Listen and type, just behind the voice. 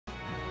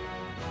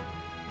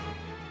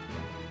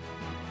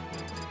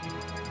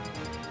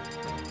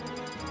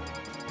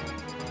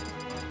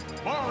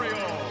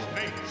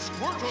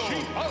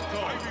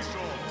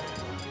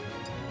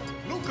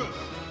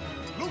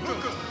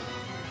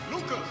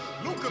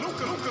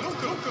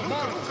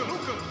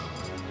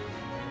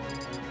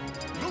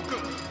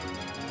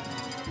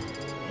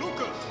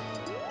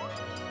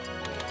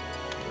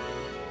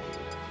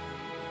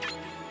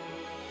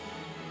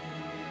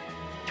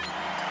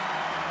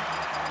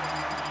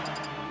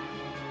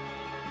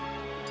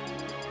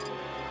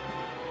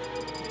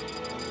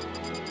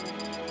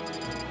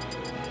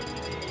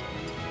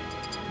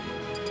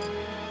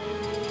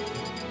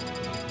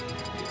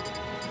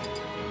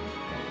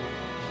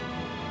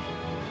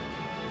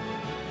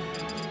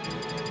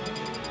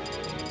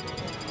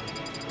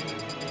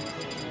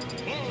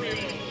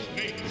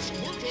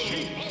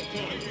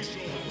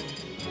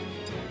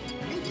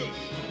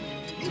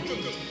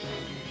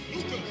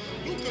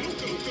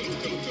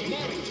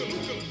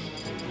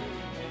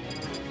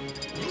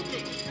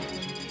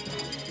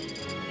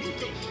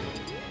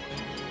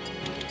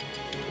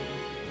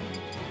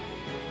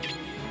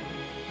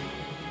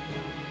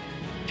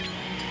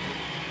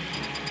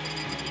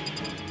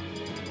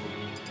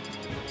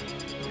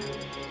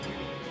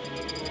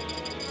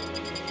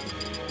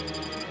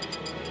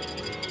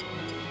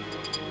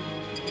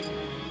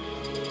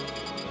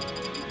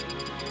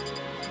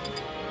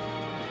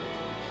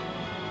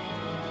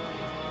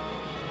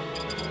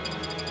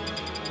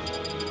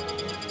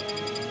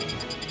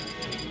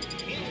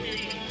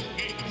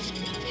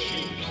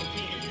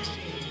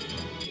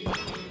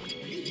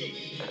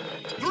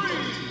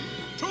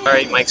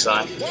Alright, mic's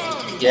on.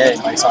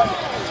 Yeah, mic's on.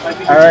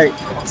 Alright.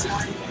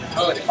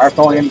 Marth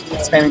going in,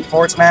 spamming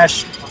forward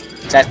smash.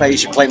 That's why you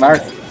should play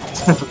Marth.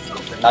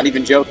 Not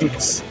even joking.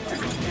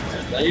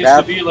 That used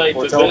to be like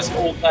the best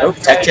old time. Nope,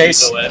 tech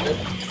chase.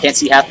 Can't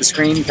see half the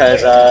screen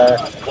because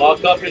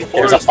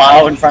there's a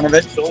file in front of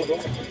it.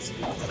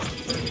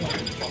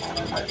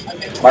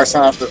 Marth's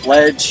on off the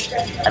ledge.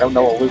 I don't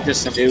know what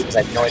Lucas can do because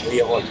I have no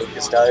idea what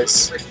Lucas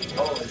does.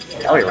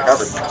 Oh, he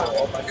recovered.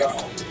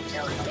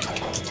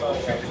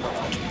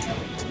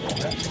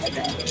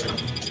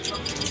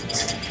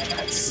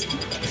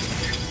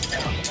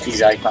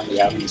 He's icon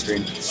the out on the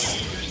screen.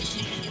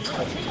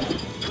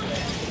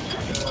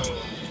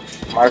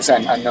 Marth's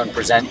an unknown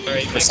percent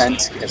because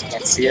I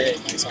can't see it.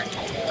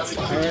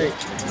 Alright.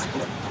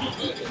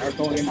 Marth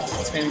going in,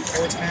 spamming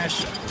forward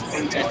smash.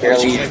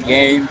 Barely in the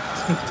game.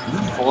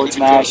 Forward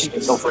smash,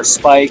 go for a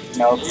spike.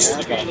 Nope,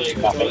 just gonna do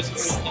nothing.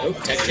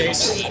 Nope, tech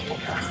chase.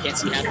 Can't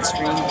see half the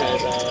screen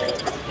because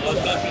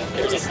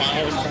there's a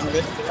file in front of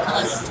it.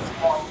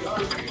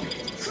 Marth's on off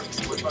the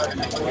ledge. I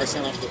don't know what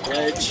Lucas to do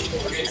because I have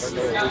no idea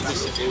what he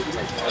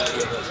does.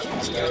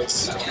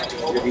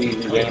 Really in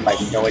the game, I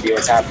have no idea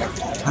what's happening.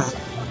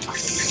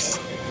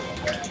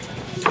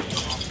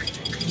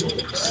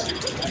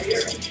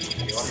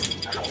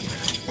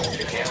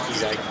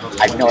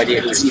 I have no idea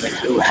who's even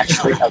who,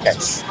 actually. Okay,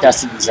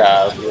 Dustin's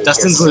Lucas.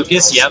 Dustin's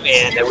Lucas, yep,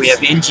 and we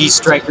have NG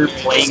Stryker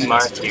playing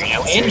Marth here.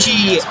 Now,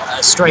 NG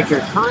Stryker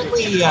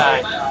currently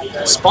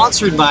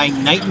sponsored by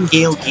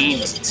Nightingale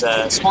Games. It's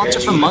a sponsor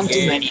from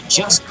Moncton that he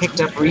just picked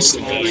up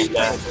recently,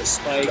 and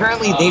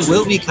apparently they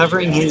will be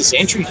covering his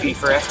entry fee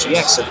for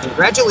FGX, so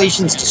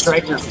congratulations to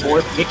Stryker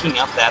for picking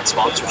up that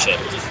sponsorship.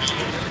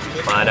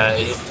 But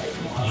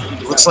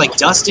it looks like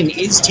Dustin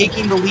is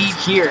taking the lead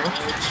here.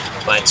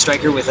 But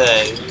Stryker with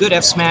a good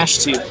F smash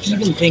to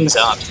even things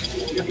up.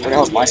 What the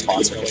hell is my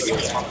sponsor?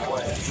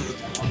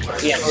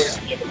 Yeah.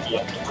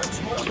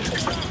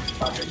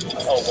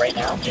 Oh, right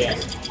now? Yeah.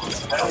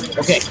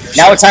 Okay.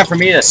 Now it's time for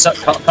me to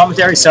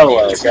commentary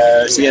solo a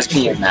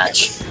CSP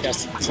match.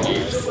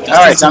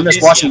 Alright, so I'm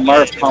just watching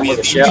Marth come with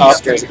a shit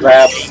up. There's a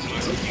grab.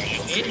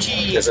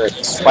 There's a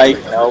spike.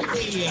 Nope.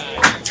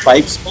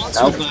 Spike.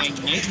 Nope.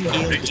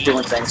 Just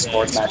doing things.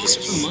 Sports matches.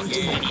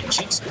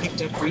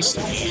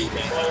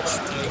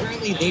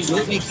 They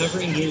will be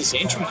covering his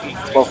entry fee.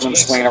 Both of them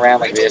swinging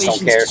around like they just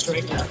don't care.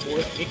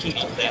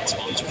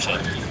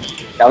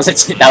 That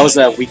was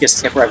the weakest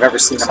tipper I've ever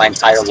seen in my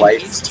entire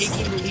life.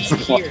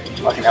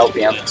 Fucking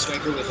LPM.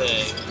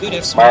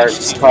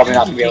 Marth's probably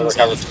not gonna be able to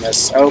recover from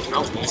this. Oh,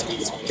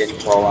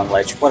 didn't roll on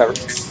ledge. Whatever.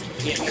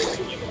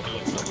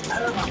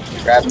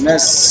 Grabbing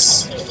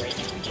this.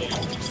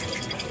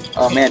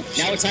 Oh man.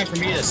 Now it's time for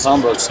me to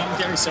combos.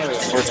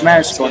 Forward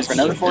smash, going for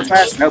another forward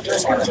smash? Nope,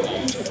 just gonna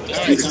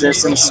keep the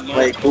distance,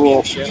 play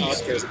cool,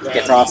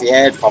 get thrown off the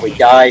edge, probably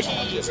die.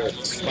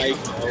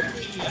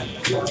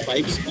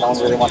 No one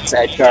really wants to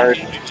edge guard.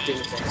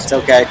 It's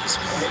okay.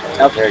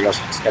 Oh, there he goes.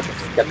 Got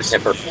the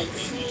tipper.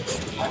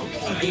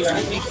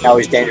 Now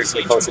he's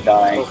dangerously close to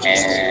dying,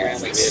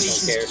 and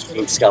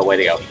Luke's got a way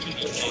to go.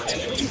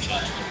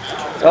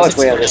 Oh, it's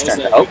way out of this turn.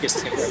 Oh,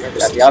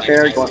 got the up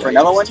air, going for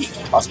another one.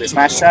 Possibly a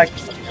smash attack.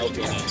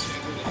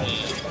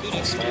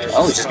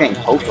 Oh, he's just getting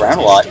poked around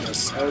a lot.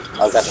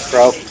 Oh, got the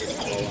throw.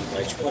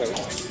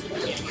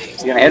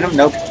 Is he gonna hit him?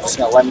 Nope. Just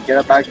gonna let him get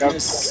up back up.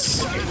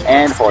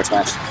 And forward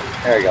smash.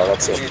 There we go,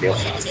 let's see what we do.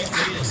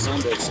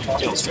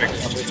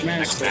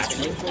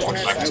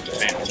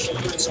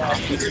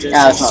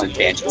 Yeah, that's not an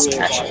advantage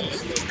smash.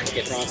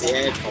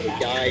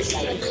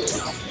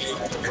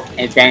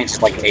 Advantage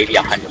is like maybe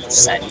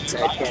 100%.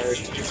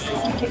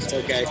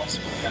 Okay.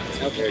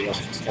 Oh, there you go.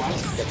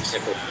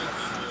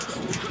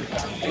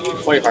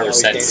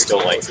 25% is still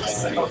like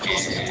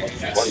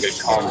one good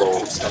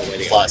combo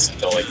plus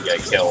until like you get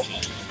a kill.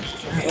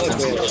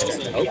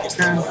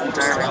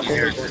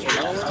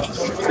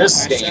 This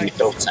is getting the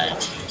kill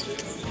percentage.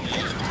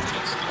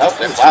 Oh,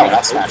 wow,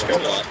 not smash kill.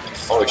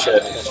 Holy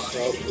shit.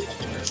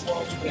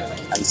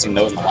 Haven't seen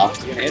those in a while.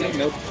 This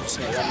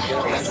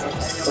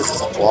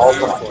is a wall.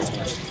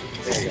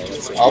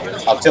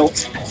 Up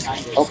tilt.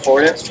 Up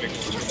forward it.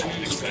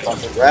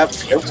 Grab.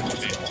 Nope.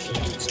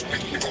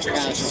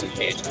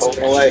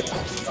 Poking away.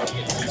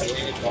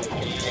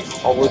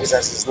 Oh, Lucas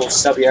has his little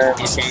stubby arm.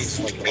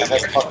 That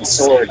has a fucking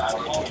sword.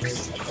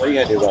 What are you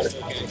gonna do about it?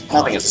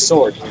 Nothing, it's a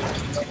sword.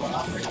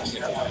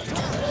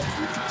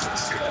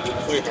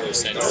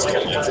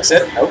 Is this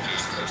it? Nope.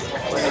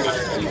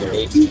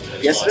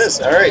 Yes, it is.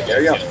 Alright,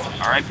 there you go.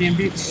 Alright,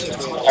 PMB.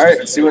 Alright,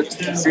 let's see what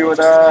Dustin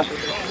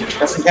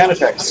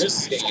counterattacks.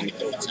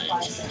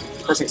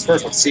 First things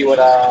first, let's see what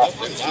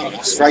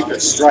Stryker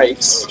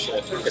strikes,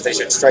 because they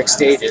should strike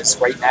stages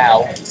right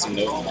now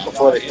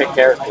before they pick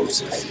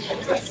characters.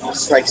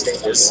 Strike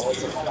stages.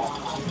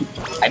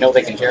 I know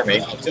they can hear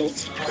me.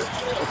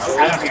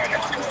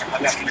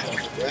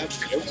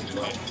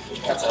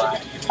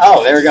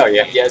 Oh, there we go.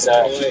 Yeah, he has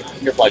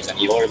earplugs in.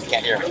 You literally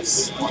can't hear him.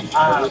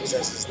 Are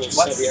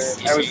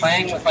we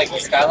playing with like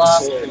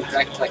Skyloft?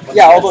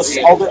 Yeah, all those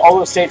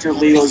stages are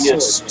legal. You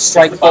just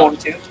strike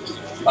forward.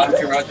 Bottom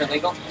 2 rows are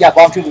legal? Yeah,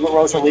 bottom 2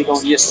 rows are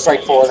legal. You just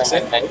strike forward, and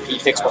then he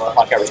picks what the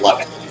fuck ever's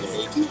left.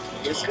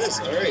 Yes, it is.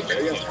 Alright,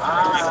 there you go.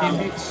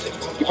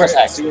 You press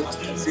X.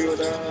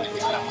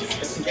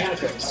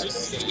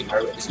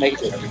 Just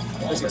make it.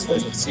 Let's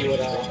see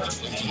what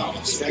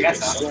strikes.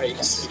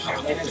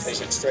 They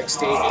should strike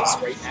stages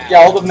right now. Yeah,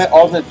 all the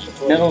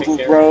middle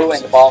row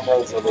and the bottom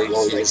rows are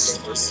legal. You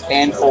just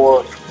stand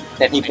for,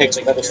 then he picks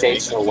another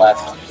stage to the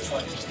left.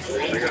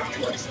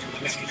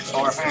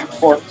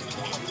 Four.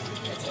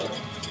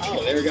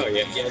 Oh, there we go.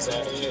 Yeah, yes.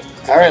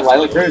 Alright,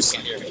 Lila Cruz.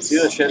 See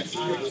this shit.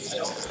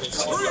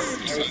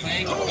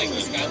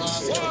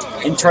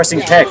 Interesting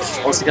pick,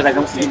 mostly because I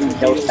don't even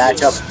know the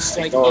matchup.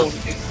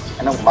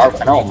 I know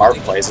Marth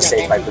plays, the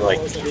stage might be like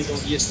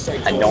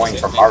annoying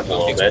for Marth a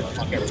little bit.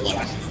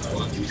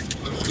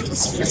 You can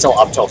still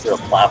up tilt through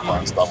the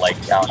platforms, but like,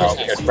 I don't know,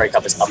 it would break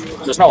up his up.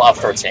 There's no up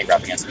throw chain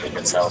grab against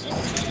Lucas, so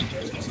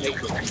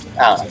I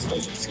don't know.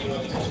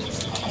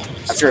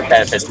 I'm sure it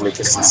benefits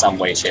Lucas in some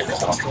way, shape, or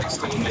form.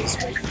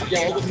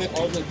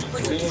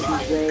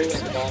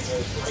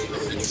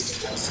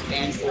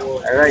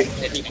 Alright,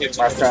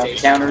 Marth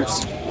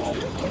counters.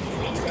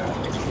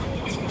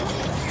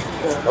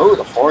 Oh,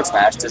 the forward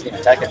smash doesn't even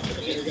attack it.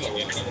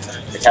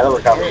 The tether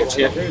recovery gets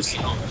hit.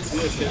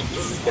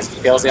 Because he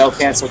fails the out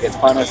cancel, gets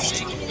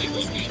punished.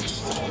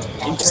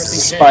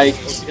 Spike.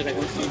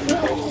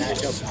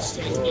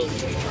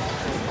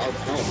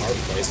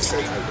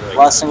 A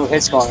lot of single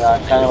hits going on,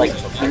 kind of like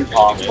ping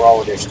pong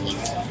brawl edition.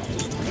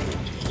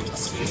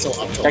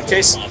 Tech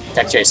chase?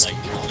 Tech chase.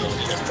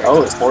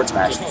 Oh, it's forward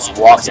smash. Just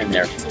walks in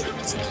there.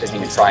 Doesn't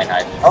even try and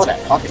hide. Oh, that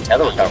fucking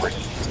tether recovery.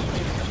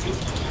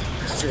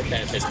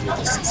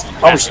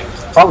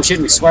 Probably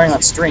shouldn't be swearing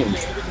on stream.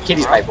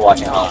 Kitties might be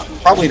watching at home.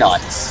 Probably not.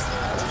 I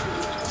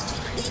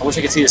wish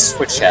I could see his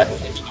Twitch chat.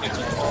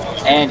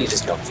 And he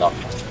just killed himself.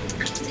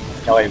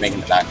 No way of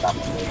making the back up.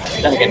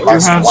 Then again,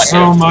 Marth's you have one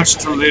so hit. much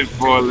to live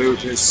for,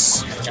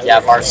 Lucas.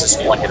 Yeah, Marth's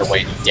just one hit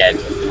away and dead.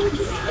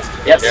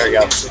 Yep, there we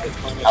go.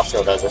 Up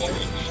throw does it.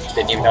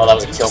 Didn't even know that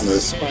was a kill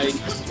move.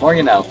 More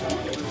you know.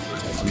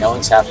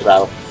 Knowing's half the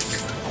battle.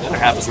 The other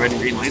half is red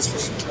and green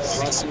lasers.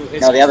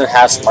 No, the other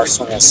half's Marth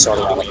swinging his sword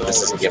around like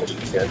this is a given.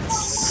 Good.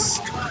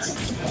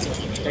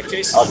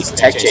 Oh, these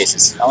tech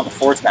chases. Oh, the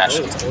forward smash.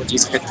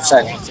 He's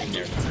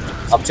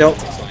 50%. Up tilt.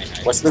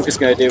 What's Lucas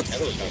gonna do?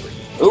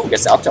 Ooh,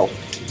 gets the up tilt.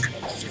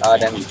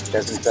 Then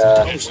doesn't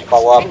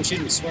follow up.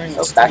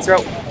 Oh, back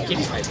throw.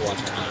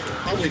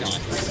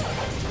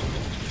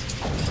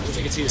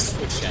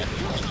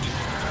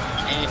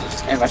 And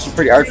it's actually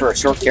pretty hard for a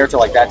short character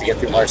like that to get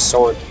through Marth's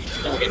sword.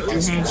 You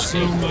have so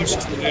much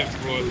to live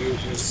for,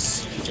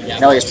 Lucas. I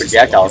know he has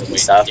projectiles and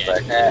stuff,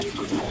 but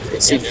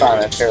it seems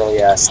kind of fairly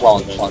slow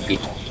and clunky.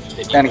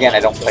 Then again, I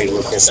don't play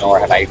Lucas, nor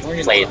have I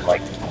played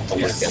like the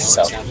Lucas,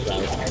 so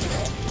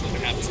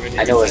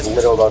I know as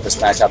little about this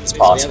matchup as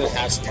possible.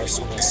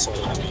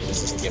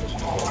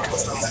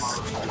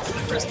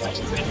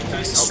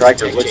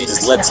 Stryker licking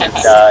his lips in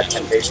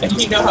temptation.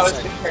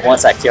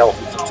 Wants that kill.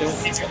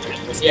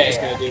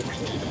 Yeah.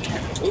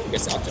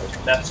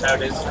 That's how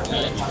it is.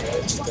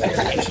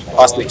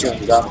 Possibly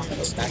chewing gum.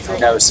 Who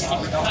knows?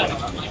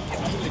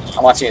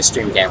 I'm watching a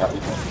stream camera.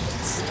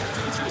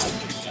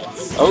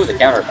 Oh, the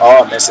counter.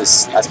 Oh,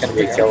 misses. That's going to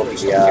be a kill.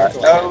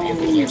 Oh, you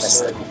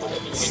missed it.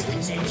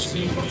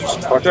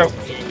 Fourth throw.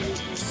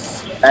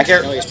 Back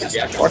here.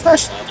 Fourth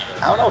match?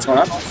 I don't know what's going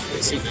on.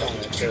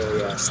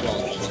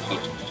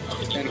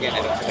 Then again, I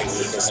don't play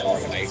Lucas when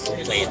I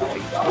play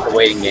The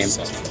waiting game.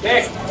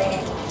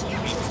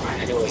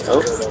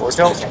 Oh, where's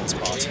Bill?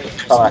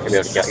 Probably not going to be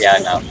able to kill. Yeah,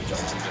 no.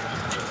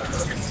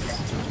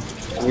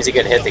 He needs a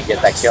good hit to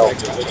get that kill.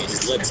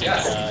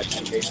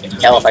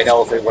 Hell, if I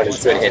know what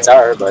his good hits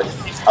are, but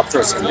up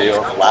throw's going to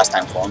do last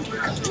time for him.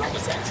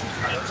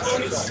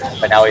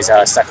 But now he's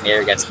stuck in the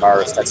air against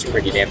Marth. That's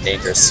pretty damn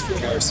dangerous.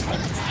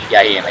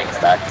 Yeah, he ain't making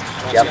it back.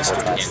 Yep,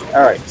 fourth match.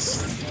 Alright.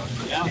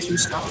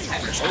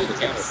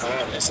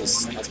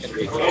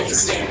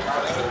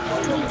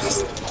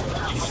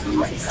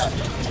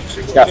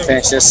 Gotta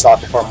finish this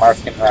off before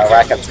Marth can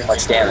rack up too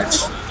much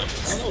damage.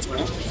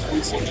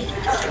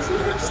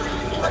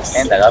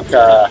 And that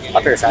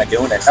up air's not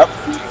doing it.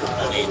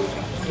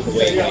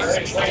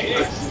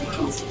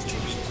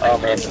 Oh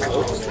man.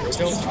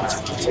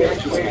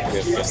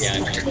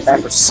 That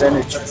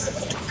percentage.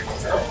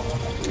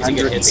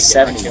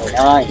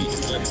 179.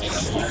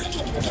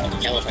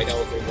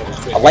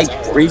 A light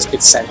breeze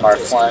could send Marth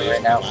flying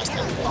right now.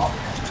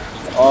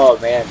 Oh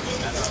man.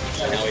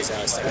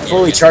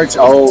 Fully charged.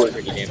 Oh, I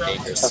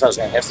thought I was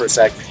going to hit for a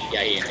sec.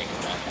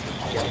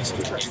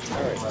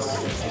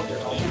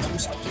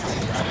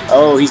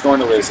 Oh, he's going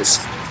to lose this.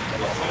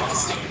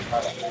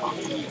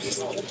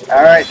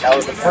 Alright, that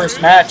was the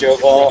first match of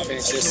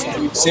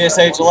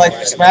CSA July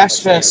for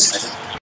Smashfest.